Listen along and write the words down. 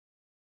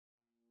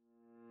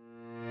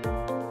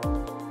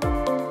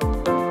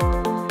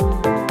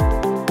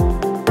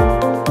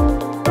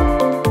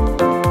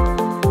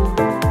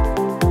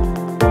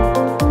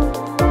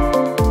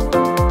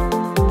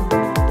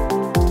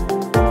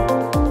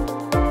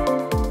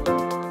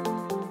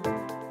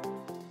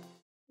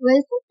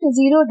to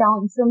Zero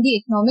Down from the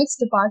Economics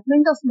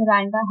Department of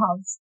Miranda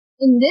House.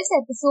 In this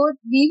episode,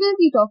 we will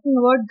be talking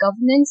about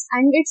governance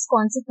and its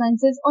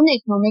consequences on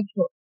economic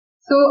growth.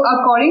 So,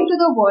 according to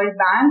the World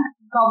Bank,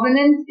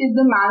 governance is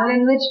the manner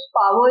in which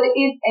power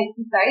is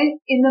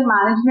exercised in the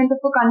management of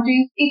a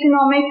country's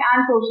economic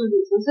and social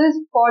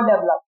resources for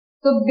development.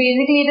 So,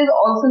 basically, it is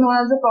also known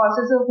as the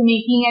process of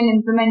making and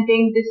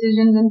implementing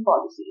decisions and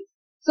policies.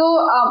 So,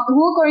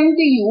 who, according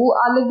to you,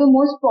 are like the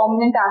most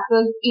prominent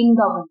actors in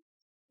governance?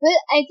 Well,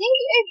 I think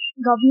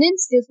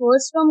governance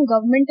differs from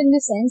government in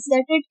the sense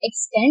that it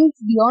extends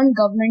beyond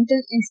governmental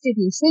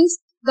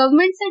institutions.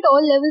 Governments at all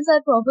levels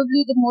are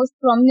probably the most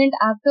prominent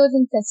actors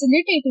in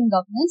facilitating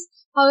governance.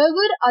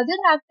 However, other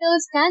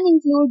actors can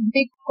include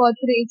big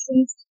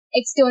corporations,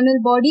 external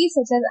bodies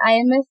such as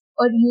IMF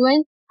or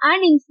UN, and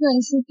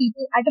influential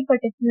people at a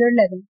particular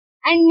level,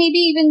 and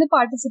maybe even the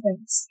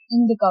participants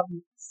in the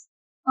governance.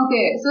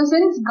 Okay, so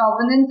since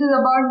governance is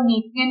about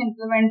making and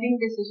implementing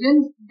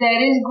decisions,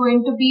 there is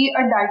going to be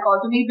a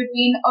dichotomy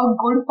between a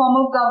good form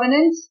of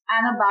governance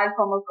and a bad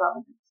form of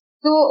governance.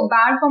 So,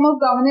 bad form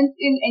of governance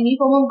is any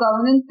form of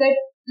governance that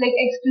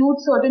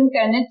excludes certain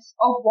tenets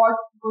of what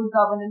good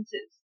governance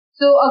is.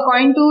 So,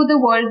 according to the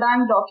World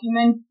Bank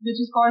document, which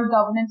is called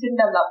Governance in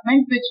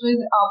Development, which was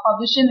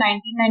published in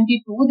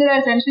 1992, there are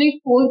essentially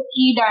 4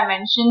 key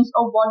dimensions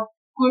of what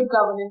good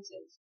governance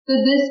is. So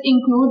this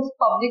includes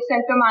public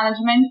sector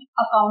management,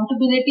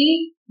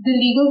 accountability, the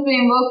legal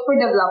framework for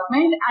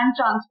development, and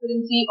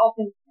transparency of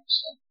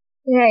information.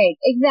 Right,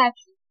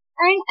 exactly.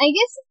 And I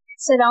guess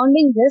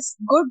surrounding this,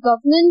 good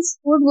governance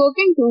would work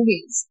in 2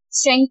 ways.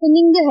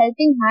 Strengthening the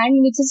helping hand,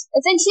 which is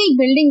essentially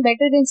building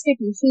better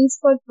institutions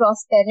for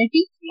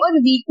prosperity, or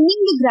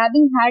weakening the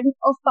grabbing hand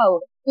of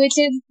power, which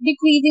is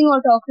decreasing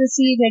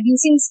autocracy,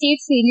 reducing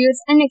state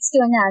failures, and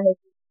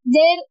externality.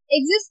 There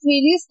exist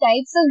various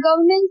types of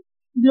governance: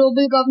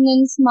 global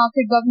governance,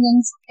 market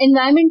governance,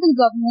 environmental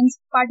governance,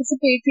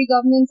 participatory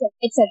governance,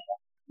 etc.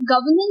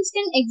 Governance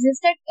can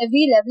exist at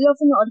every level of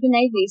an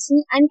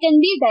organization and can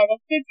be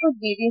directed for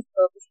various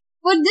purposes.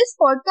 For this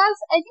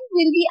podcast, I think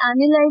we'll be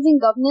analyzing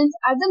governance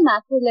at the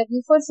macro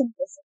level for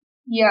simplicity.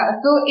 Yeah,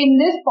 so in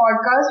this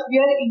podcast, we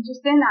are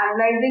interested in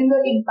analyzing the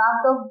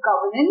impact of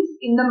governance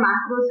in the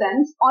macro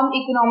sense on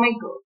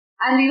economic growth.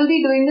 And we will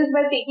be doing this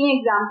by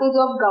taking examples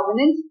of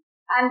governance,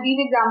 and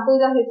these examples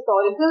are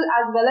historical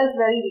as well as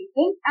very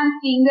recent, and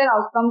seeing their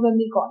outcomes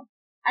on the economy.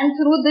 And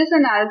through this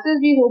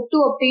analysis, we hope to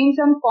obtain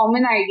some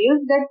common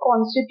ideas that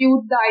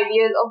constitute the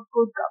ideas of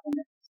good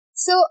governance.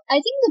 So, I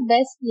think the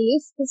best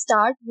place to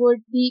start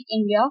would be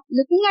India,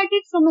 looking at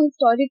it from a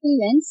historical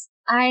lens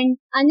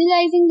and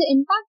analyzing the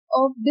impact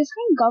of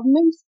different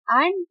governments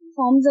and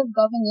forms of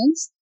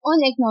governance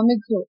on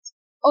economic growth.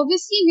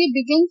 Obviously, we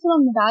begin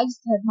from Raj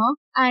Dharma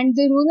and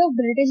the rule of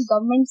British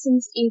government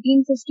since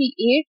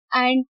 1858,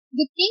 and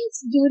the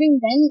kings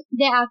during then,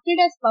 they acted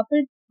as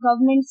puppet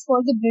governments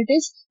for the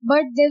British,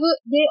 but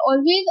they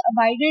always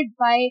abided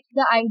by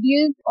the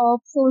ideals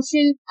of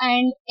social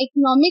and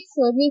economic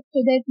service to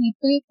their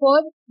people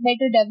for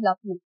better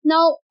development.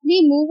 Now,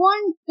 we move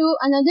on to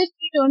another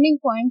turning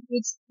point,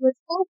 which was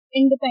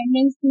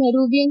post-independence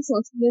Nehruvian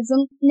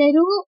socialism.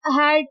 Nehru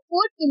had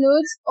 4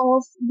 pillars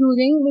of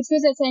ruling, which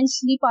was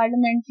essentially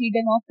parliamentary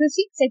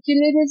democracy,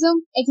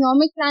 secularism,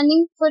 economic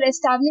planning for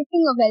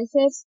establishing a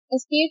welfare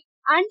state,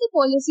 and the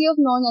policy of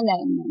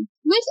non-alignment,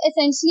 which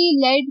essentially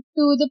led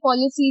to the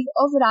policies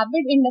of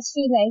rapid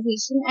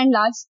industrialization and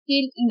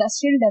large-scale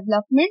industrial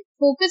development,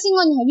 focusing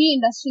on heavy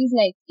industries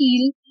like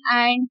steel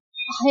and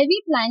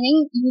heavy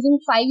planning using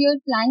 5-year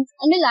plans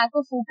and a lack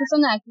of focus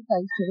on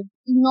agriculture.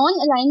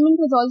 Non-alignment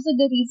was also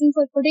the reason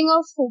for putting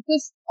our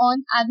focus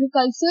on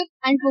agriculture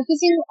and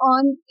focusing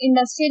on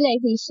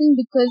industrialization,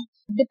 because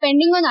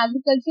depending on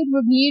agriculture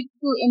would lead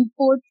to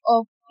import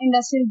of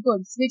industrial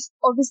goods, which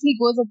obviously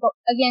goes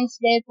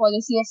against their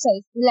policy of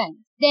self-reliance.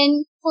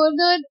 Then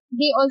further,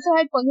 they also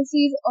had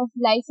policies of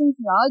license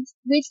Raj,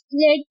 which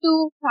led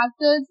to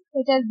factors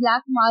such as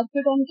black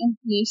market and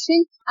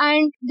inflation,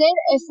 and their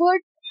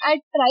effort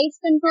at price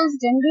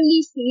controls generally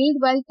failed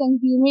while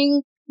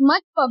consuming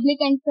much public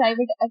and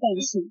private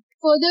attention.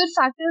 Further,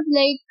 factors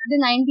like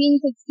the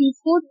 1960s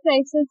food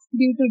crisis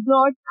due to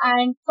drought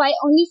and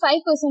only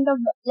 5% of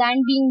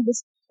land being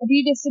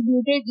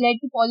redistributed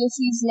led to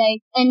policies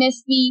like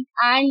MSP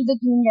and the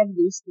Green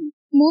Revolution.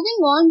 Moving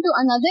on to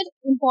another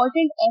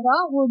important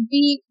era would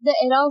be the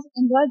era of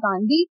Indira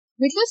Gandhi,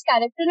 which was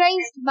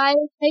characterized by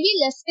heavy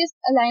leftist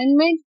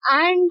alignment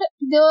and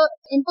the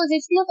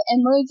imposition of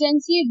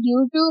emergency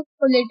due to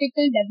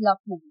political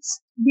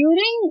developments.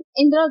 During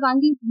Indira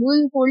Gandhi's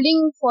rule,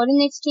 holding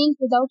foreign exchange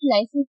without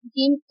license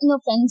became an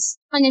offense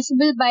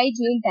punishable by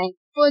jail time.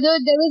 Further,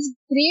 there was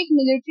great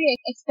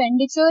military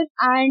expenditure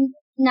and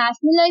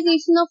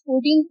nationalization of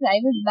 14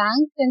 private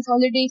banks,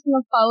 consolidation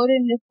of power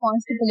in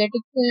response to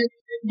political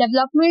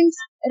developments,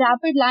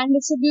 rapid land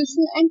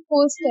distribution, and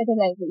forced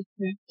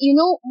sterilization. You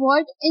know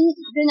what? In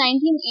the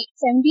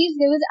 1970s,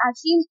 there was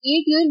actually an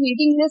 8-year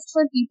waiting list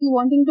for people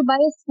wanting to buy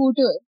a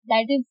scooter.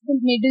 That is the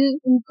middle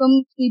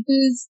income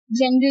people's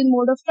general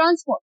mode of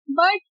transport.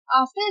 But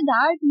after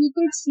that, you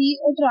could see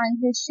a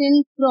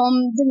transition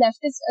from the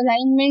leftist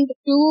alignment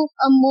to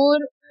a more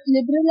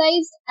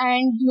liberalized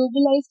and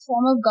globalized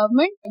form of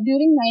government.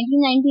 During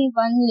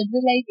 1991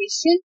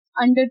 liberalization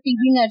under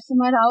P.V.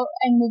 Narasimha Rao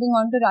and moving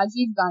on to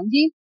Rajiv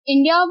Gandhi,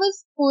 India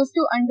was forced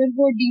to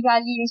undergo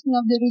devaluation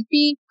of the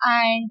rupee,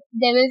 and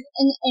there was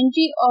an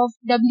entry of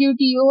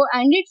WTO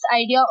and its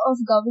idea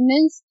of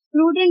governance,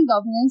 prudent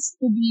governance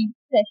to be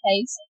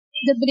precise.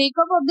 The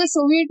breakup of the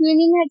Soviet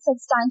Union had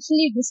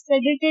substantially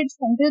discredited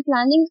central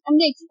planning, and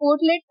the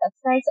export-led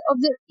success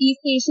of the East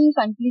Asian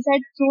countries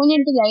had thrown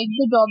into light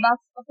the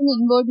drawbacks of an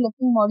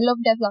inward-looking model of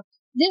development.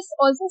 This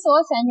also saw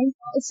a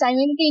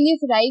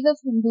simultaneous rise of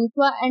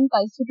Hindutva and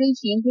cultural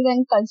changes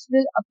and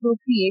cultural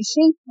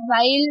appropriation,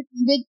 while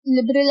with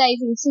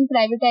liberalization,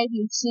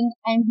 privatization,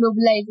 and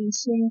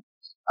globalization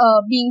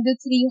being the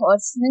three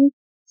horsemen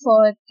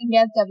for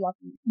India's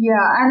development.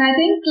 Yeah, and I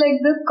think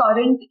like the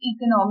current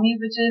economy,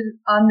 which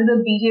is under the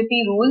BJP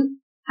rule,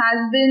 has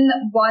been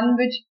one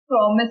which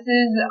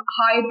promises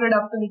high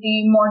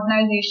productivity,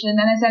 modernization,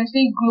 and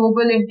essentially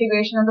global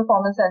integration of the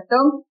formal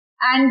sector.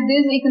 And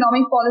this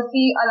economic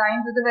policy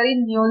aligns with a very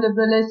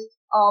neoliberalist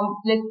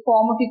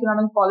form of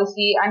economic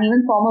policy and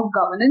even form of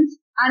governance.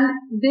 And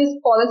this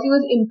policy was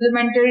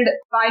implemented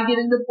by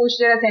giving the push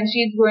that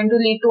essentially it's going to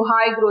lead to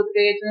high growth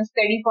rates and a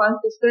steady foreign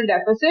fiscal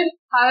deficit.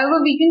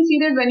 However, we can see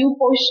that when you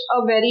push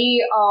a very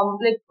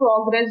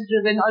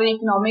progress-driven or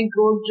economic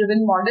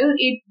growth-driven model,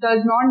 it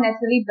does not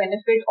necessarily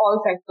benefit all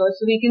sectors.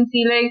 So we can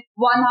see like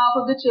one half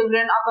of the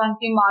children are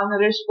currently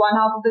malnourished, one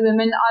half of the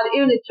women are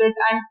illiterate,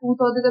 and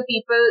 2/3 of the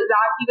people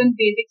lack even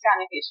basic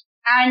sanitation.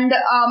 And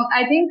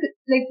I think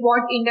like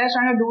what India is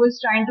trying to do is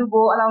trying to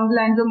go along the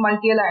lines of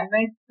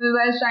multi-alignment. We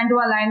were trying to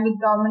align with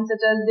governments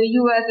such as the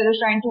US. It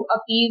is trying to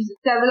appease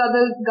several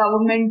other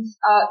governments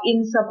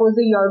in suppose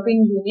the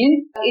European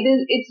Union.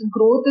 Its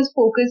growth is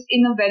focused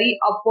in a very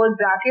upward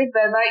bracket,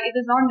 whereby it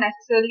is not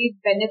necessarily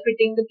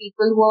benefiting the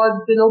people who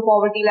are below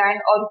poverty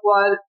line or who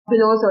are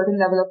below a certain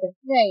level of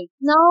income. Right.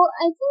 Now,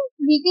 I think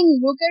we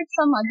can look at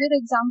some other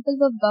examples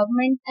of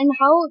government and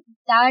how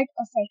that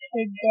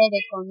affected their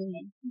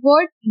economy.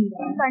 What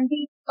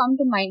countries come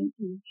to mind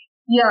to you?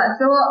 Yeah,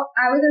 so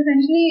I was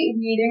essentially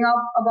reading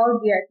up about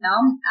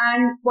Vietnam,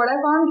 and what I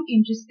found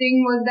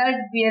interesting was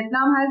that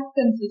Vietnam has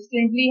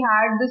consistently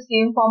had the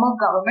same form of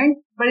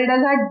government, but it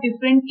has had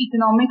different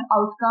economic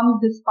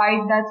outcomes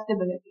despite that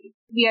stability.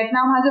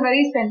 Vietnam has a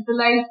very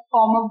centralized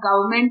form of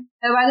government,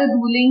 whereby the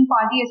ruling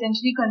party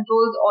essentially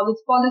controls all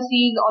its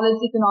policies, all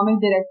its economic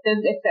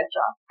directives, etc.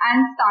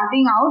 And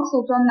starting out,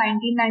 so from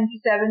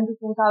 1997 to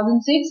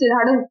 2006, it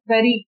had a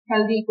very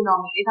healthy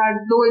economy. It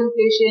had low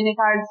inflation, it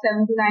had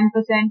 7 to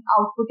 9%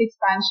 output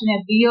expansion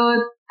every year,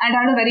 and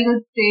had a very good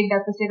trade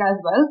deficit as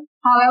well.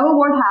 However,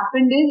 what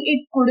happened is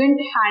it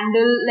couldn't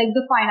handle like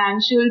the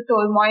financial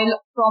turmoil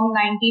from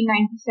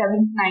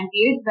 1997 to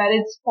 98, where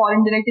its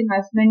foreign direct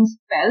investments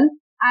fell.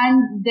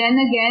 And then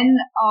again,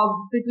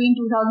 between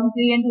 2003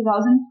 and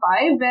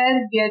 2005,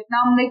 where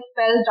Vietnam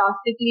fell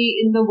drastically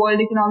in the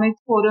World Economic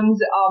Forum's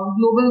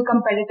global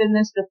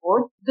competitiveness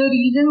report. The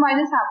reason why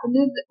this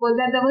happened was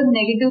that there was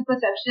negative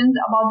perceptions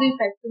about the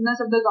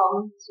effectiveness of the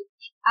government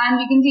institution. And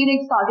we can see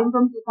starting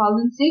from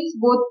 2006,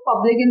 both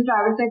public and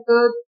private sector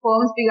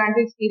firms began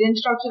to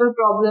experience structural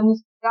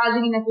problems,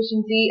 rising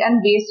inefficiency, and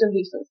waste of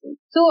resources.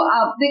 So,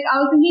 I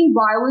was thinking,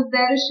 why was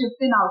there a shift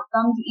in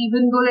outcomes,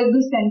 even though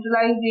the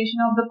centralization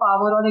of the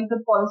power or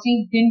the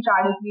policies didn't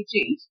radically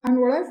change?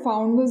 And what I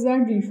found was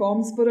that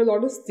reforms for a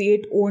lot of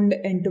state-owned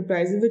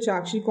enterprises, which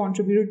actually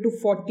contributed to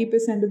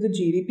 40% of the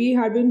GDP,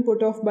 had been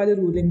put off by the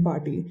ruling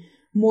party.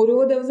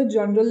 Moreover, there was a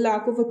general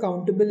lack of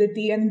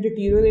accountability and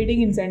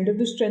deteriorating incentive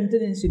to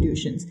strengthen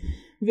institutions.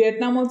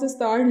 Vietnam also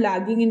started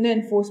lagging in the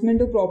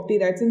enforcement of property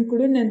rights and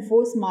couldn't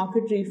enforce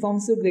market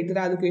reforms through greater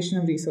allocation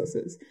of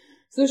resources.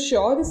 So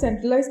sure, the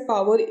centralized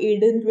power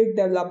aided quick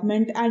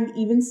development and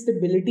even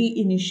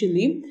stability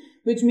initially,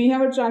 which may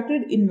have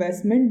attracted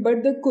investment,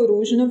 but the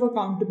corrosion of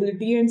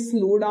accountability and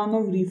slowdown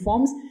of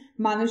reforms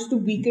managed to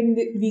weaken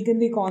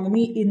the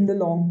economy in the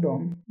long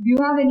term. Do you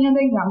have any other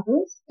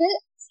examples? Well,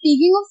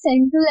 speaking of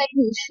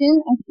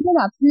centralization, I think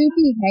you're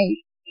absolutely right.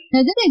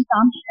 Another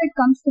example that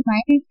comes to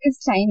mind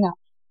is China.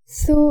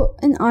 So,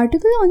 an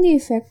article on the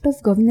effect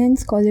of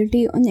governance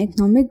quality on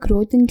economic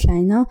growth in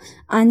China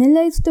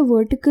analyzed the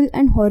vertical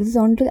and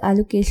horizontal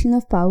allocation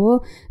of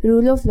power,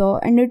 rule of law,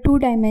 and a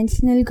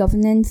two-dimensional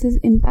governance's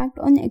impact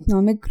on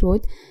economic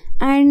growth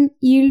and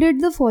yielded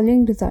the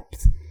following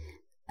results.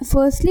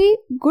 Firstly,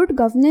 good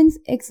governance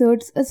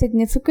exerts a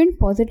significant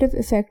positive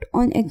effect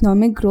on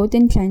economic growth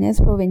in China's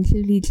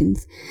provincial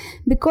regions.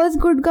 Because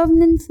good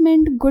governance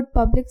meant good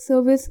public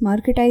service,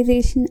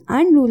 marketization,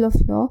 and rule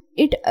of law,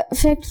 it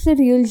affects the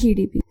real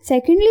GDP.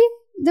 Secondly,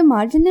 the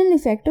marginal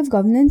effect of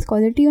governance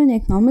quality on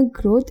economic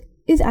growth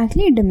is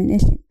actually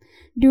diminishing.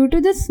 Due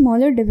to the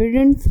smaller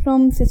dividends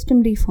from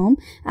system reform,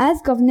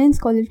 as governance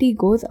quality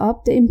goes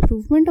up, the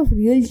improvement of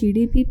real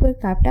GDP per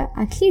capita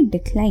actually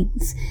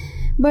declines.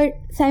 But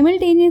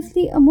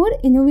simultaneously, a more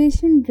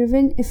innovation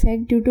driven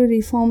effect due to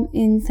reform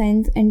in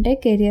science and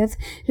tech areas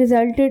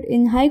resulted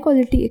in high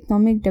quality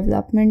economic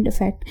development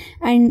effect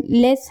and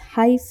less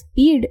high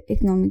speed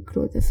economic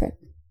growth effect.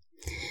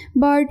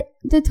 But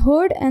the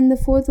third and the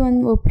fourth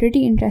one were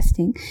pretty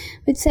interesting,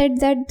 which said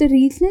that the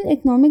regional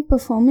economic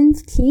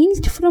performance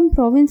changed from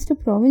province to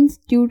province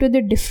due to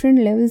the different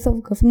levels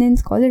of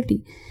governance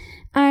quality.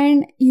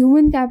 And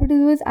human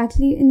capital was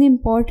actually an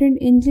important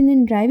engine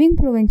in driving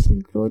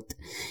provincial growth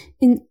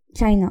in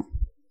China.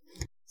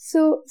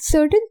 So,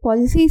 certain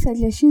policy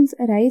suggestions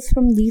arise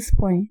from these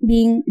points,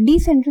 being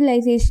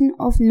decentralization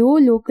of low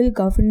local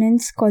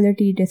governance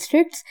quality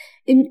districts,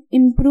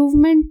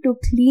 improvement to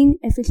clean,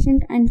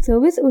 efficient, and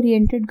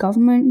service-oriented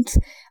governments,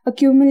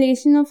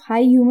 accumulation of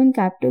high human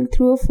capital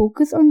through a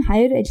focus on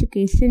higher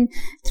education,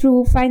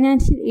 through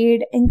financial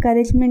aid,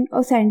 encouragement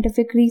of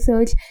scientific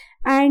research,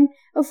 and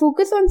a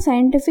focus on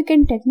scientific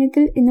and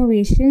technical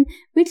innovation,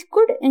 which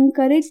could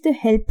encourage the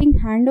helping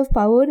hand of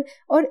power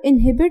or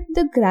inhibit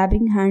the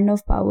grabbing hand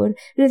of power,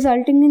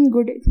 resulting in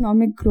good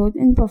economic growth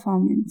and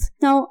performance.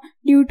 Now,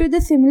 due to the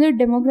similar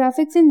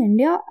demographics in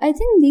India, I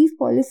think these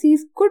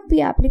policies could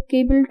be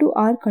applicable to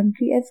our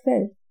country as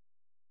well.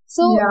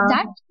 So Yeah.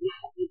 that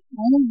is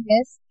kind of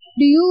yes.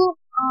 Do you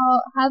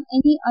have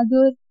any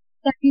other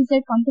countries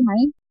that come to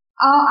mind?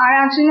 I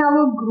actually have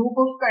a group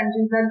of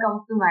countries that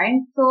comes to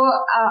mind. So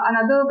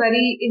another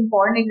very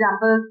important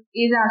example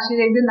is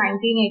actually like the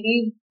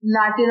 1980s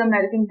Latin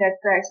American debt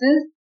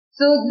crisis.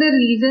 So the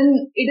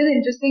reason it is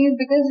interesting is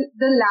because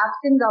the lapse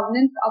in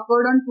governance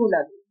occurred on two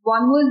levels.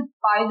 One was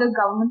by the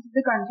governments of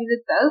the countries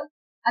itself,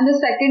 and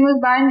the second was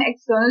by an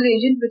external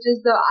agent, which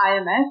is the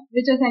IMF,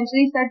 which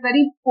essentially set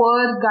very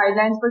poor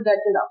guidelines for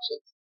debt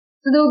reduction.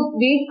 So the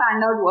way it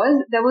panned out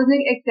was there was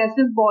like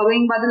excessive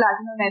borrowing by the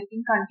Latin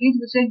American countries,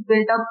 which like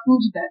built up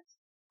huge debts.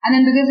 And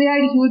then because they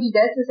had huge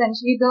debts,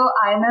 essentially the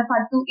IMF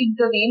had to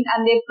intervene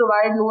and they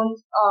provide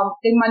loans,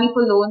 like money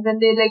for loans, and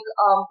they like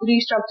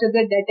restructure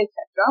their debt,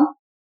 etc.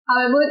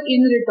 However,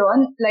 in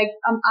return, like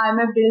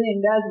IMF did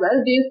in India as well,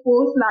 they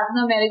forced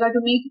Latin America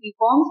to make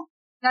reforms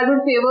that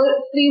would favor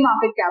free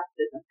market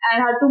capitalism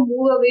and had to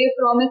move away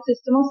from its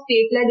system of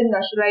state-led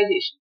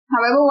industrialization.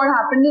 However, what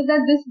happened is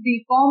that this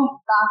reform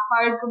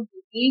backfired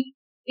completely.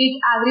 It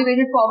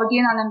aggravated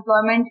poverty and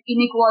unemployment,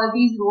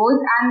 inequalities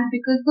rose, and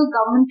because the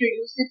government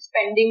reduced its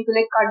spending to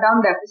like cut down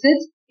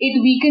deficits, it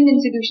weakened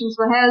institutions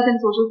for health and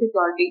social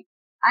security.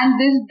 And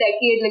this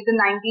decade, like the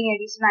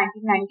 1980s to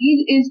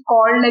 1990s, is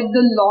called like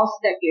the lost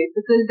decade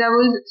because there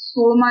was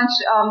so much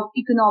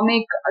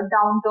economic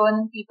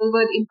downturn and people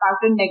were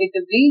impacted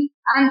negatively.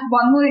 And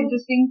one more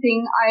interesting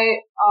thing I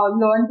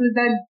learned was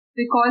that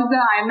because the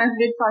IMF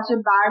did such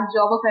a bad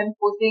job of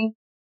enforcing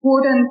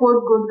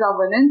quote-unquote good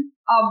governance,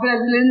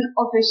 Brazilian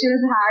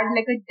officials had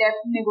like a debt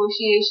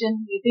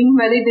negotiation meeting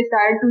where they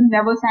decided to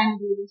never sign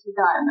agreements with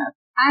the IMF.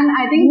 And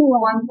I think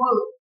one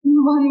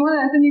more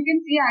lesson you can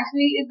see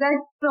actually is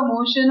that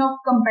promotion of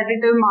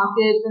competitive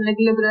markets and like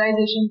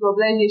liberalization,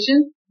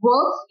 globalization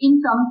works in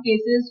some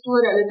cases to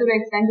a relative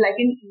extent, like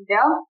in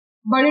India,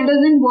 but it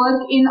doesn't work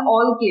in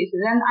all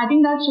cases. And I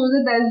think that shows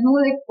that there is no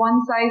like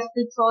one size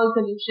fits all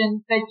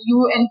solution that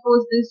you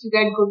enforce this, you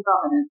get good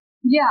governance.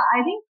 Yeah, I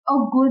think a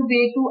good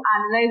way to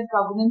analyze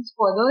governance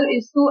further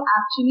is to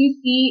actually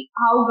see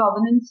how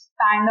governance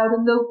panned out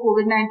in the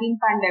COVID-19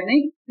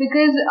 pandemic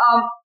because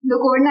the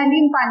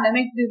COVID-19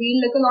 pandemic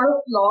revealed like a lot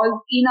of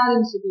flaws in our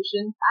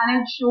institutions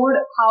and it showed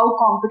how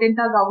competent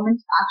our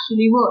governments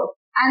actually were.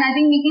 And I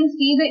think we can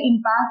see the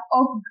impact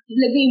of,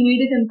 like the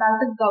immediate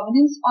impact of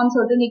governance on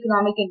certain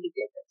economic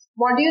indicators.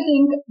 What do you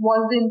think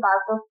was the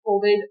impact of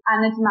COVID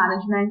and its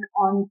management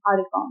on our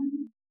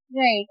economy?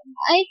 Right.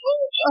 I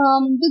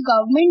think the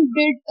government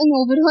did an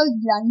overall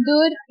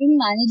blunder in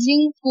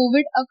managing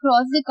COVID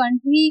across the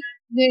country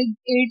with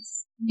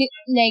its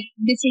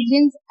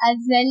decisions as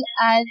well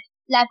as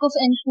lack of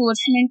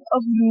enforcement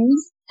of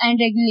rules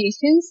and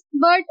regulations.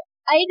 But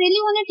I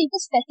really want to take a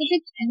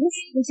specific case,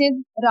 which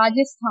is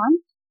Rajasthan,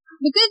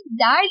 because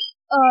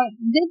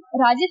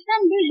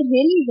Rajasthan did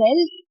really well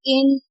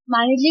in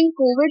managing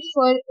COVID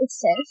for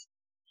itself.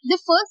 The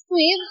first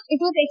wave,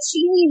 it was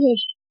extremely hit,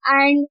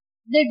 and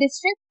the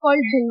district called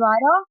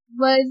Bhilwara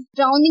was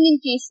drowning in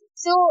cases.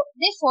 So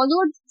they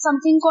followed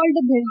something called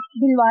the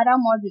Bhilwara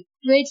model,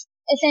 which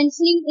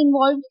essentially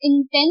involved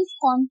intense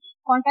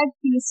contact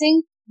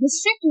tracing,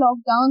 district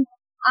lockdown,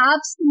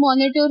 apps to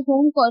monitor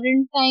home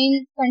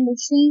quarantine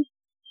conditions,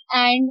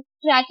 and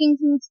tracking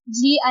through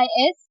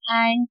GIS,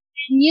 and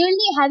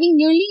having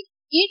nearly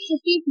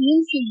 850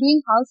 teams doing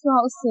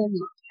house-to-house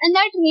survey. And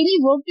that really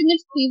worked in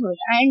its favor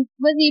and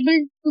was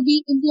able to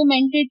be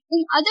implemented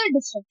in other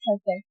districts as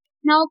well.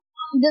 Now,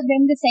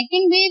 when the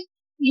second wave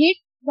hit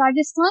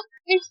Rajasthan,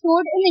 it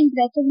showed an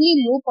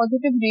impressively low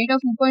positive rate of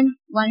 2.12%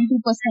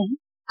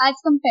 as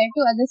compared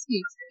to other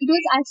states. It was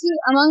actually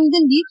among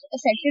the least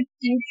affected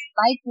states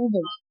by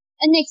COVID.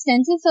 An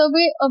extensive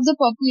survey of the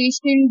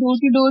population,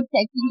 door-to-door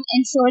checking,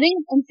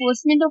 ensuring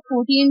enforcement of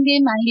 14-day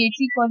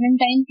mandatory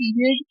quarantine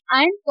period,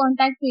 and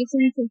contact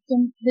tracing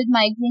system with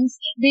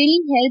migrants really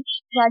helped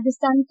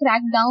Rajasthan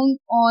crack down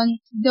on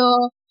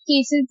the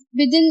cases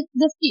within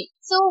the state.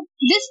 So,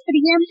 this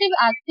preemptive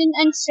action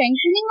and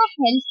strengthening of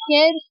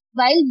healthcare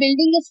while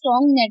building a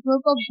strong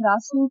network of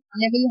grassroots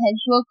level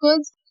health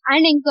workers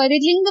and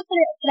encouraging the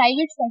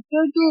private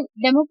sector to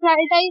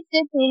democratize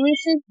their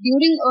services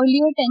during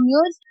earlier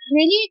tenures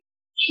really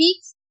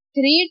speaks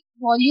great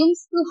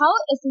volumes to how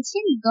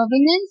efficient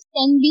governance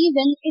can be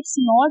when it's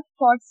not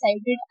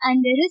short-sighted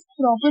and there is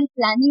proper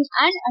planning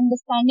and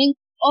understanding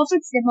of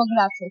its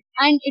demographic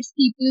and its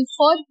people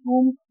for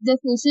whom the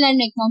social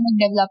and economic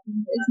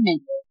development is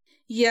meant.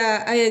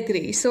 Yeah, I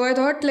agree. So I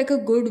thought like a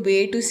good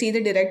way to see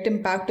the direct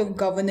impact of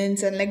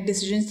governance and like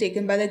decisions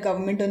taken by the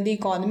government on the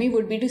economy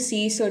would be to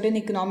see certain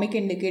economic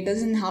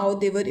indicators and how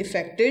they were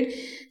affected.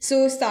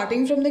 So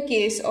starting from the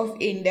case of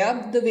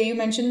India, the way you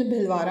mentioned the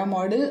Bhilwara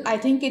model, I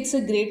think it's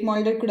a great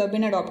model that could have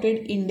been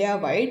adopted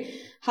India-wide.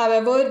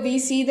 However, we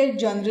see that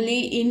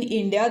generally in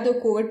India, the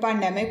COVID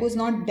pandemic was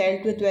not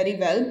dealt with very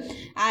well,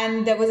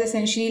 and there was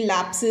essentially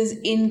lapses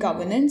in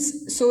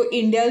governance. So,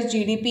 India's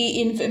GDP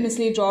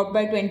infamously dropped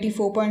by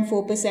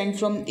 24.4%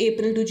 from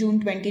April to June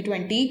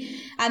 2020,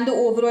 and the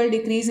overall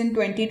decrease in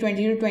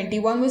 2020 to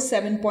 21 was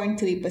 7.3%.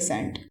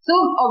 So,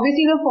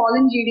 obviously, the fall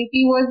in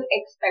GDP was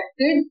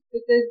expected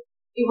because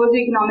it was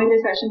an economic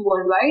recession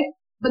worldwide.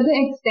 But the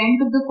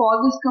extent of the fall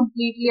was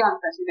completely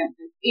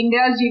unprecedented.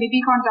 India's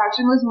GDP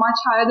contraction was much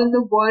higher than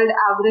the world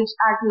average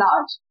at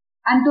large.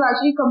 And to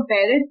actually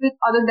compare it with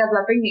other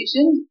developing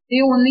nations,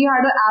 they only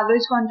had an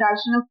average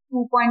contraction of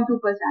 2.2%,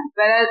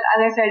 whereas, as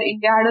I said,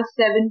 India had a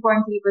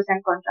 7.3%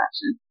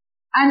 contraction.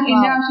 And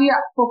India actually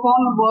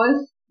performed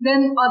worse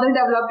than other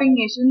developing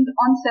nations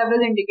on several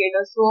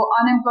indicators. So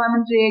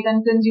unemployment rate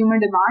and consumer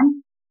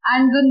demand.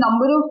 And the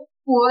number of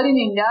poor in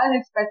India is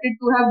expected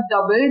to have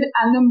doubled,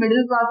 and the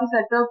middle class is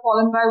said to have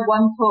fallen by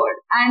 1/3.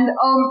 And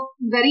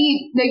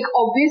very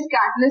obvious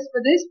catalyst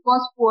for this was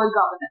poor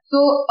governance. So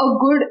a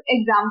good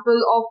example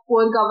of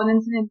poor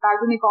governance and impact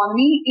on the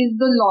economy is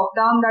the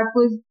lockdown that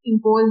was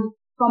imposed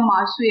from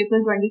March to April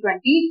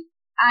 2020,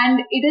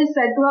 and it is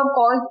said to have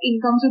caused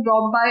incomes to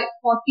drop by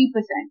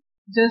 40%.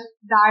 Just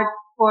that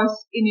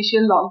first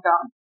initial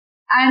lockdown.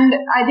 And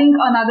I think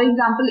another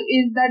example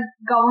is that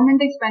government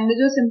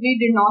expenditure simply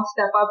did not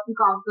step up to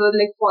counter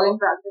falling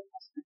private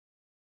investment.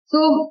 So,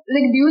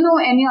 do you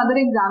know any other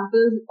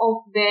examples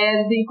of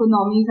where the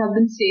economies have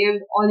been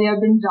saved or they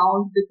have been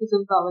drowned because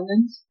of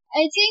governance?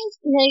 I think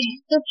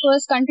the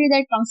first country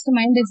that comes to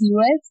mind is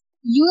US.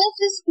 US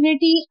is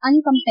pretty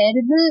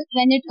uncomparable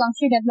when it comes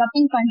to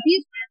developing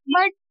countries,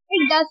 but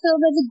it does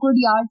serve as a good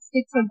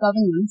yardstick for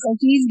governance, at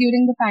least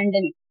during the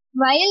pandemic.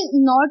 While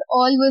not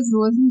all was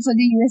rosy for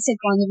the US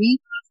economy,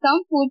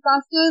 some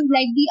forecasters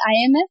like the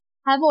IMF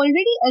have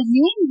already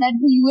assumed that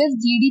the US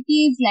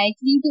GDP is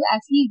likely to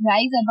actually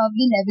rise above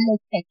the level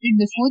expected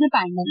before the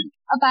pandemic.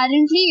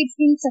 Apparently, it's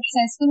been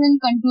successful in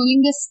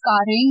controlling the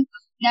scarring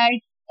that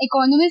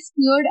economists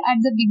feared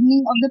at the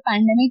beginning of the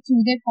pandemic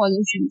through their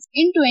policies.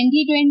 In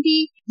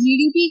 2020,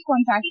 GDP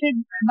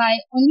contracted by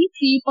only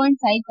 3.5%.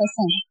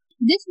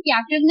 This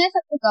reactiveness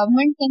of the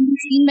government can be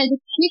seen by the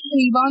quick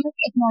rebound of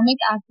economic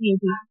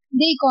activity.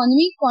 The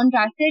economy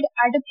contracted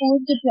at a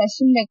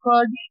post-depression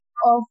record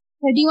of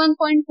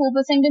 31.4%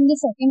 in the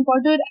second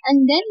quarter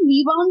and then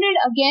rebounded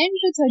again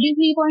to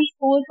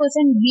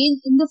 33.4% gain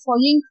in the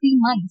following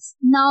 3 months.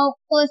 Now,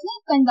 personal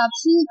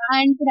consumption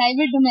and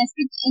private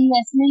domestic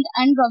investment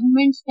and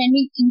government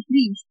spending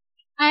increased,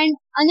 and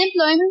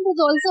unemployment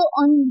is also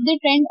on the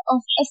trend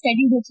of a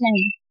steady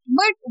decline.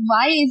 But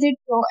why is it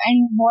so,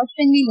 and what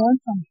can we learn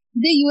from it?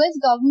 The US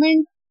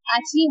government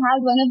actually had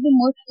one of the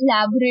most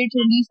elaborate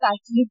relief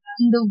packages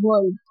in the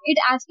world. It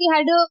actually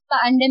had a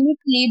pandemic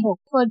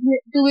playbook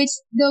to which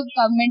the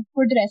government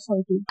could refer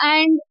to.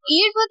 And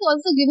aid was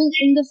also given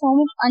in the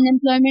form of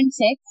unemployment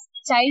checks,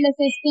 child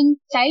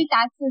assistance, child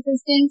tax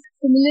assistance,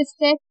 stimulus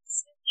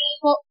checks,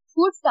 for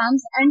food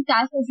stamps and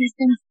tax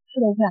assistance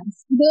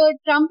programs. The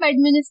Trump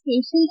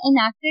administration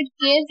enacted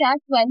CARES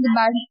Act while the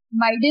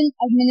Biden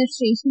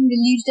administration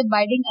released the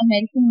Biden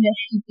American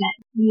Rescue Plan.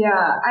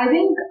 Yeah, I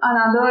think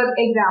another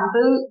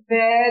example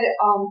where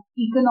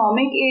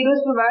economic aid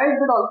was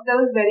provided, but also there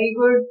was very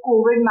good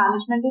COVID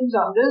management in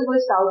general,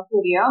 was South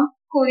Korea.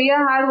 Korea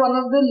had one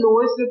of the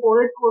lowest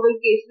reported COVID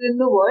cases in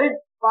the world,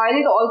 while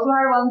it also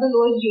had one of the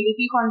lowest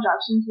GDP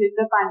contractions with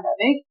the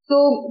pandemic. So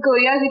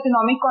Korea's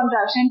economic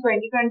contraction in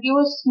 2020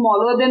 was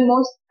smaller than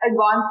most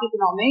advanced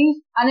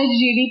economies, and its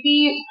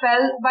GDP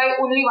fell by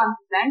only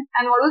 1%.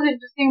 And what was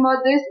interesting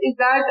about this is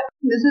that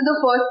this is the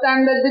first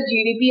time that the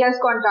GDP has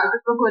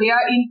contracted for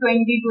Korea in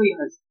 22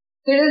 years.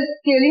 So it has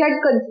clearly had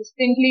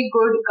consistently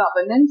good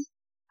governance.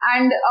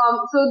 And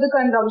so the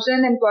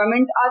consumption and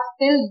employment are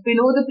still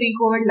below the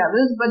pre-COVID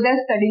levels, but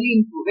they're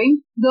steadily improving.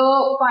 The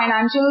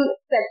financial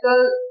sector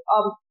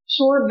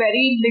showed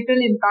very little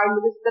impact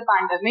because of the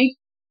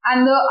pandemic.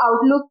 And the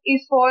outlook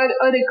is for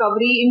a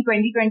recovery in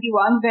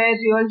 2021 where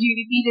real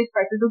GDP is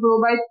expected to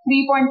grow by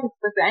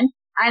 3.6%,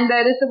 and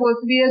there is supposed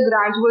to be a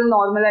gradual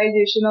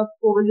normalization of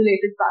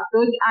COVID-related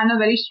factors and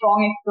a very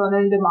strong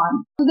external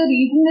demand. So the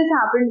reason this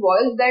happened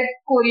was that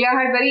Korea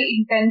had very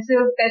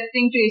intensive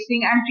testing,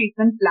 tracing and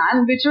treatment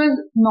plan, which was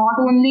not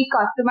only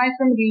customized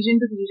from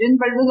region to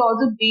region, but was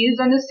also based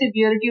on the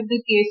severity of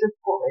the case of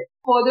COVID.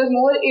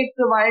 Furthermore, it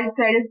provided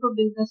credit for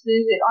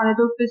businesses, it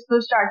undertook fiscal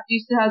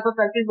strategies to help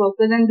affected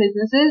workers and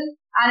businesses,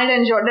 and it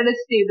ensured that it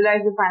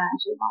stabilized the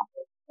financial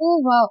market.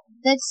 Oh wow,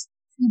 that's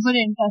super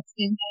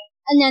interesting.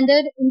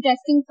 Another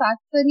interesting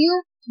fact for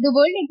you, the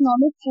World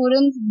Economic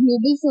Forum's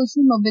Global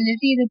Social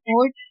Mobility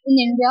Report in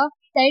India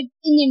said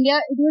in India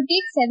it would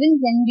take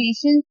 7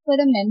 generations for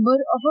a member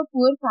of a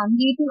poor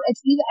family to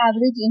achieve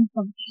average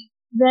income,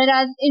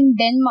 whereas in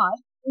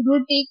Denmark it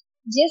would take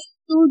just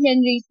 2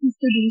 generations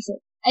to do so.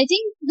 I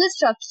think the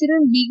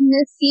structural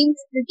weakness seems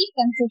pretty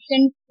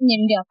consistent in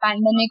India,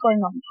 pandemic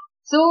or not.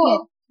 So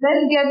Yes.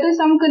 let's get to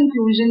some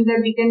conclusions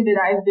that we can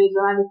derive based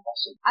on our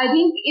discussion. I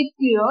think it's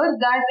clear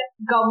that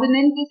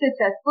governance is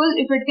successful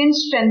if it can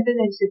strengthen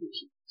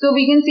institutions. So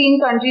we can see in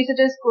countries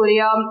such as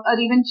Korea or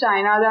even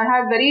China that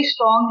have very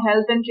strong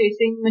health and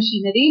tracing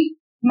machinery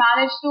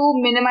manage to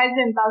minimize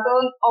the impact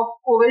of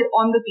COVID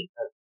on the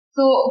people.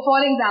 So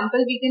for example,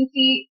 we can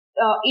see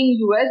in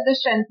US, the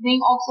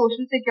strengthening of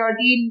social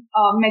security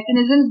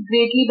mechanisms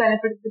greatly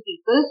benefited the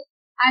people.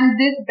 And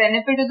this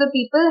benefit to the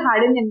people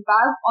had an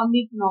impact on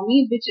the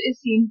economy, which is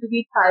seen to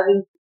be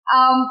thriving.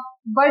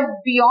 But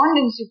beyond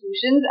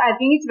institutions, I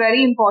think it's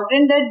very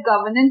important that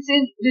governance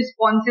is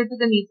responsive to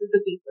the needs of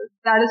the people.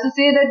 That is to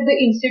say that the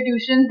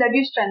institutions that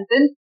you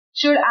strengthen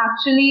should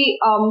actually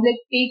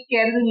take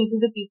care of the needs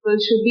of the people,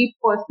 should be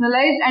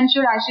personalized and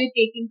should actually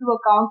take into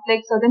account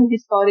like certain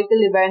historical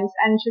events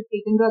and should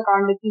take into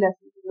account like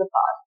lessons in the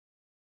past.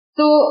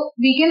 So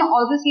we can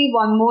also see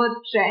one more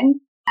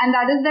trend, and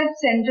that is that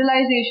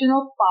centralization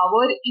of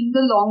power in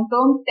the long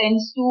term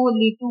tends to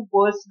lead to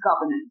worse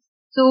governance.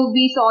 So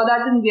we saw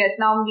that in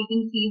Vietnam, we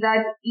can see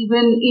that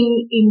even in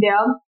India,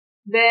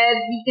 where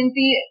we can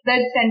see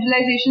that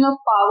centralization of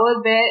power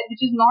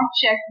which is not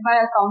checked by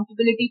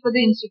accountability for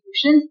the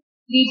institutions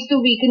leads to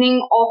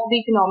weakening of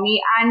the economy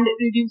and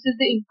reduces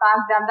the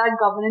impact that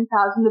governance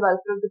has on the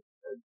welfare of the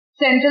people.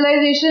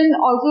 Centralization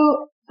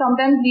also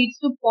sometimes leads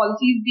to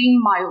policies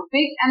being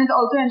myopic, and it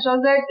also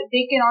ensures that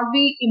they cannot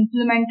be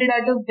implemented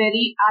at a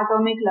very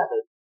atomic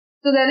level.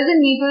 So there is a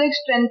need to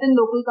strengthen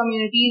local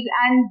communities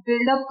and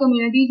build up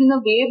communities in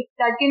a way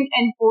that can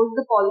enforce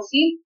the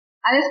policy,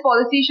 and this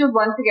policy should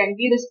once again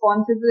be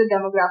responsive to the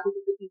demographics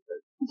of the people.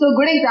 So a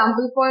good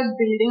example for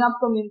building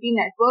up community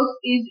networks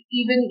is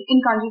even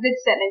in countries like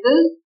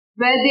Senegal,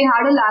 where they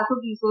had a lack of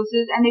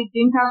resources and they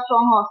didn't have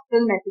strong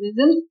hospital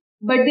mechanisms,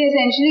 but they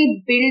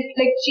essentially built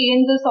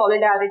chains of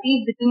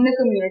solidarity within the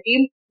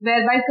community,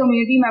 whereby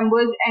community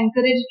members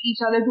encouraged each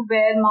other to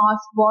wear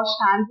masks, wash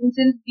hands, and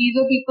since these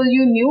were people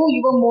you knew,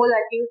 you were more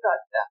likely to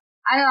trust them.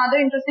 And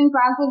another interesting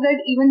fact was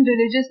that even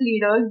religious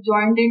leaders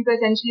joined in to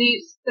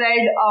essentially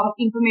spread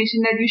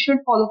information that you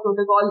should follow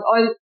protocol,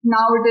 or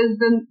now it is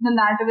the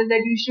narrative is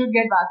that you should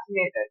get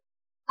vaccinated.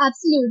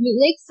 Absolutely.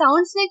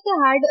 Sounds like they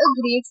had a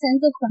great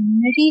sense of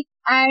community,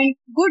 and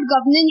good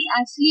governance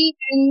actually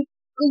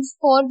is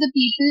for the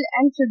people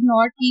and should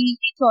not be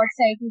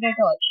short-sighted at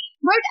all.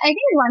 But I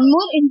think one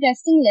more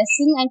interesting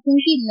lesson I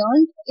think we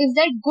learned is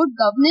that good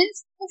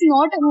governance is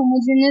not a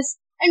homogeneous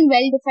and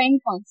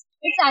well-defined concept.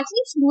 It's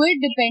actually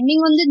fluid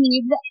depending on the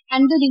needs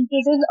and the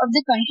resources of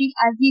the country,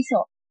 as we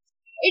saw.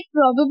 It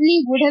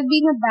probably would have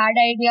been a bad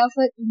idea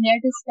for India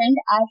to spend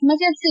as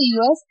much as the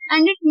US,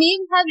 and it may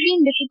have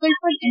been difficult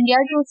for India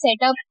to set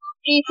up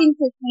tracing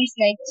systems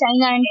like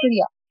China and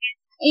Korea.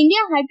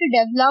 India had to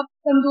develop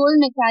control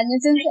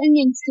mechanisms and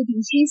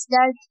institutions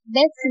that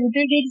best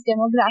suited its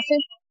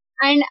demographics,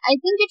 and I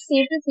think it's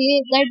safe to say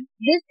that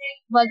this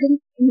wasn't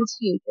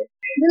initiated.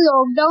 The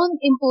lockdown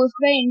imposed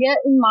by India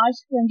in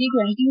March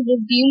 2020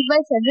 was deemed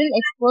by several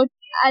experts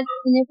as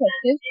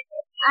ineffective,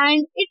 and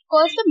it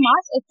caused a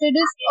mass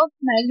exodus of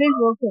migrant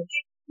workers.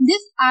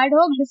 This ad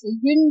hoc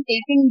decision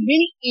taken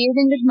didn't aid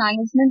in the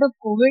management of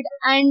COVID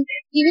and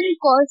even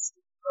caused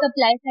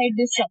supply side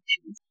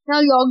disruptions.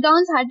 Now,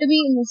 lockdowns had to be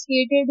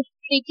initiated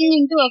taking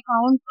into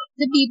account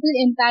the people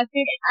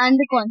impacted and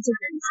the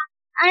consequence.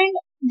 And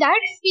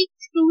that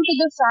speaks true to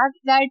the fact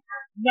that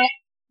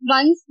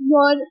once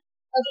you're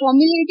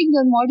formulating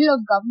your model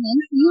of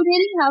governance, you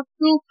really have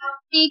to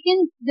take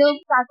in the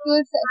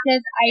factors such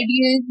as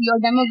ideas,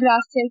 your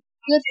demographics,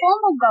 your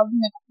form of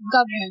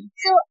government.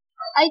 So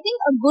I think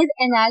a good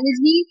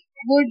analogy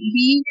would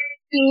be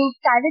to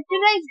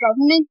characterize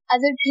governance as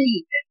a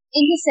tree,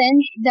 in the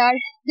sense that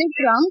the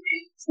trunk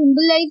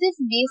symbolizes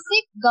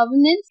basic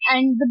governance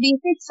and the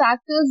basic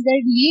factors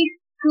that lead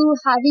to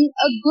having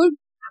a good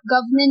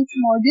governance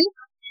model,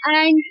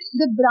 and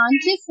the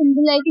branches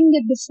symbolizing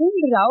the different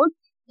routes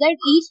that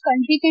each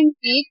country can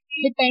take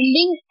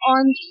depending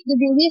on the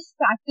various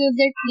factors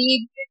that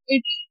plague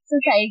its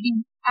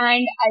society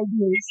and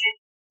ideals.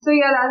 So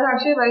yeah, that's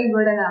actually a very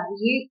good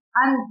analogy.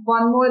 And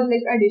one more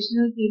like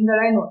additional theme that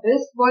I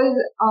noticed was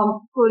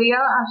Korea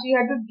actually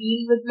had to deal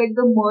with like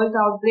the MERS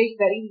outbreak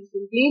very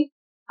recently,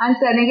 and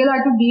Senegal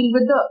had to deal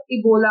with the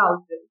Ebola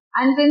outbreak.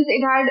 And since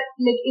it had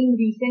like in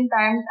recent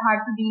times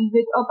had to deal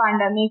with a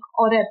pandemic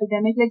or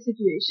epidemic like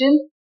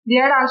situation, they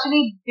had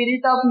actually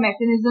built up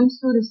mechanisms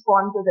to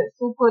respond to this.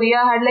 So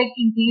Korea had like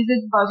increased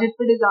its budget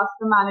for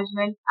disaster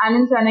management,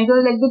 and in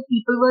Senegal, like the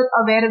people were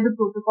aware of the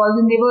protocols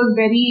and they were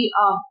very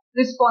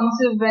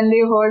responsive when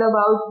they heard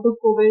about the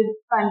COVID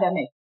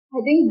pandemic.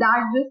 I think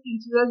that just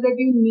teaches us that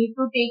you need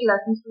to take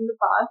lessons from the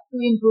past to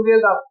improve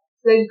your governance.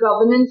 Like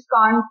governance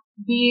can't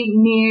be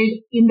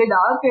made in the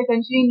dark. You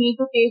essentially need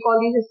to take all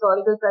these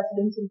historical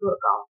precedents into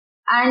account.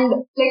 And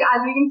like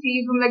as we can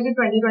see from like the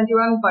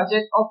 2021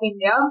 budget of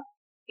India,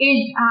 it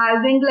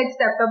hasn't like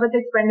stepped up its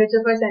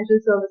expenditure for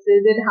essential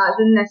services. It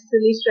hasn't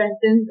necessarily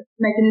strengthened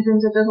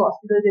mechanisms such as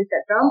hospitals,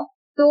 etc.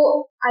 So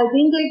I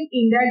think like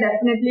India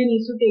definitely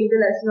needs to take the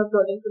lesson of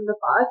learning from the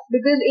past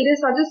because it is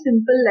such a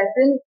simple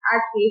lesson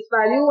at face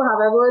value.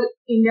 However,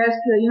 India is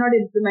clearly not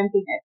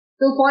implementing it.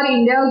 So for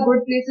India, a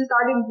good place to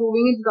start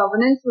improving its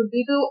governance would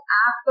be to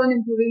act on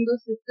improving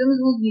those systems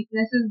whose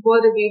weaknesses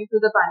were revealed to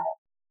the pandemic.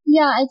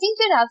 Yeah, I think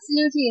you're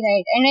absolutely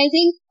right. And I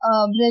think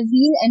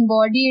Brazil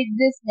embodied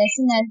this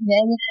lesson as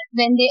well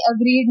when they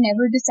agreed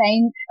never to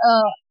sign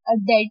a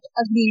debt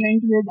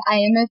agreement with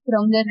IMF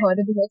from their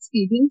horrible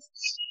experience.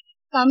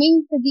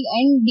 Coming to the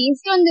end,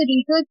 based on the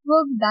research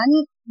work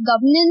done,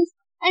 governance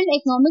and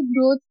economic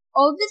growth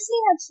obviously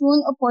have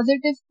shown a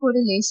positive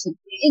correlation.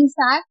 In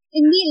fact,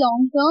 in the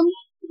long term,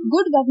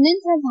 good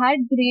governance has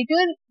had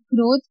greater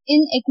growth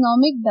in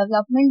economic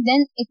development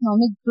than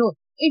economic growth.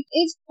 It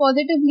is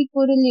positively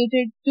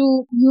correlated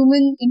to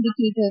human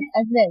indicators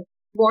as well.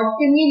 What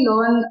can we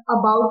learn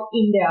about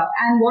India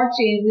and what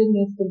changes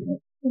needs to be?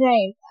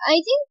 Right. I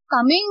think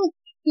coming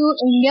to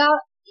India,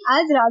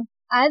 as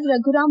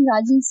Raghuram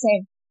Rajan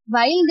said,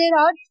 while there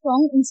are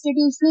strong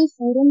institutional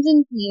forums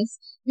in place,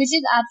 which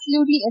is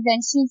absolutely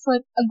essential for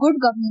a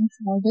good governance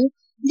model,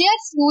 they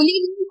are slowly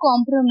being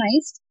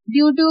compromised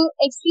due to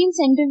extreme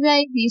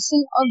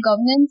centralization of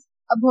governance,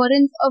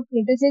 abhorrence of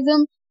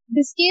criticism,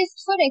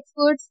 distaste for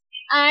experts,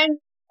 and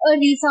a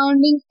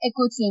resounding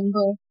echo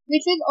chamber,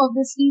 which is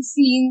obviously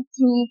seen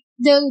through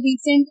the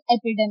recent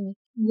epidemic.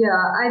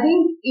 Yeah, I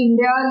think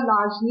India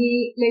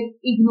largely like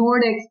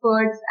ignored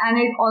experts and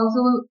it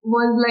also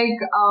was like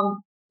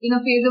in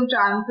a phase of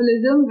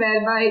triumphalism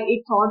whereby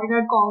it thought it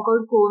had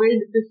conquered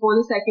COVID before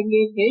the second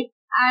wave hit.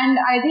 And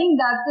I think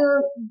that's a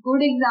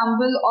good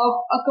example of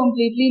a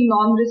completely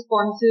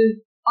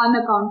non-responsive,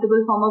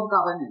 unaccountable form of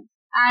governance.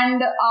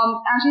 And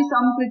actually,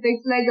 some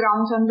critics like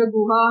Ramchandra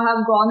Guha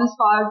have gone as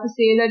far to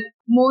say that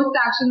most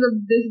actions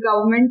of this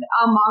government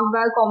are marked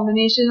by a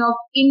combination of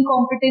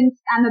incompetence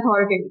and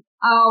authority.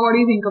 What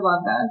do you think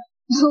about that?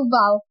 Oh,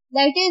 wow,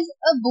 that is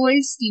a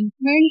bold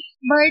statement,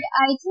 but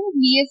I think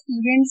we as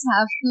students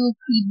have to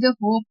keep the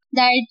hope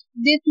that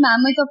this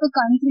mammoth of a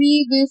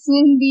country will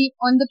soon be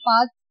on the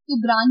path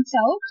to branch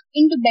out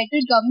into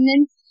better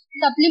governance,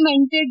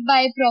 supplemented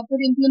by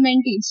proper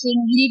implementation,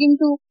 leading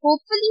to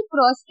hopefully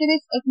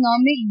prosperous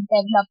economic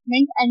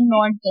development and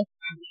not just.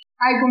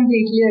 I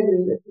completely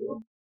agree with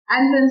you.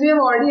 And since we have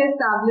already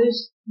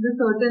established the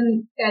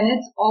certain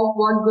tenets of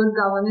what good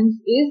governance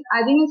is,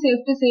 I think it's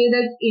safe to say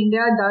that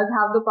India does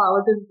have the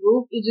power to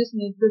improve. It just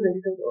needs the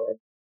will to do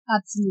it.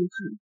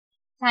 Absolutely.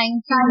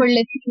 Thank you for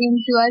listening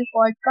to our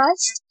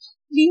podcast.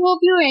 We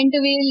hope you went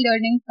away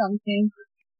learning something.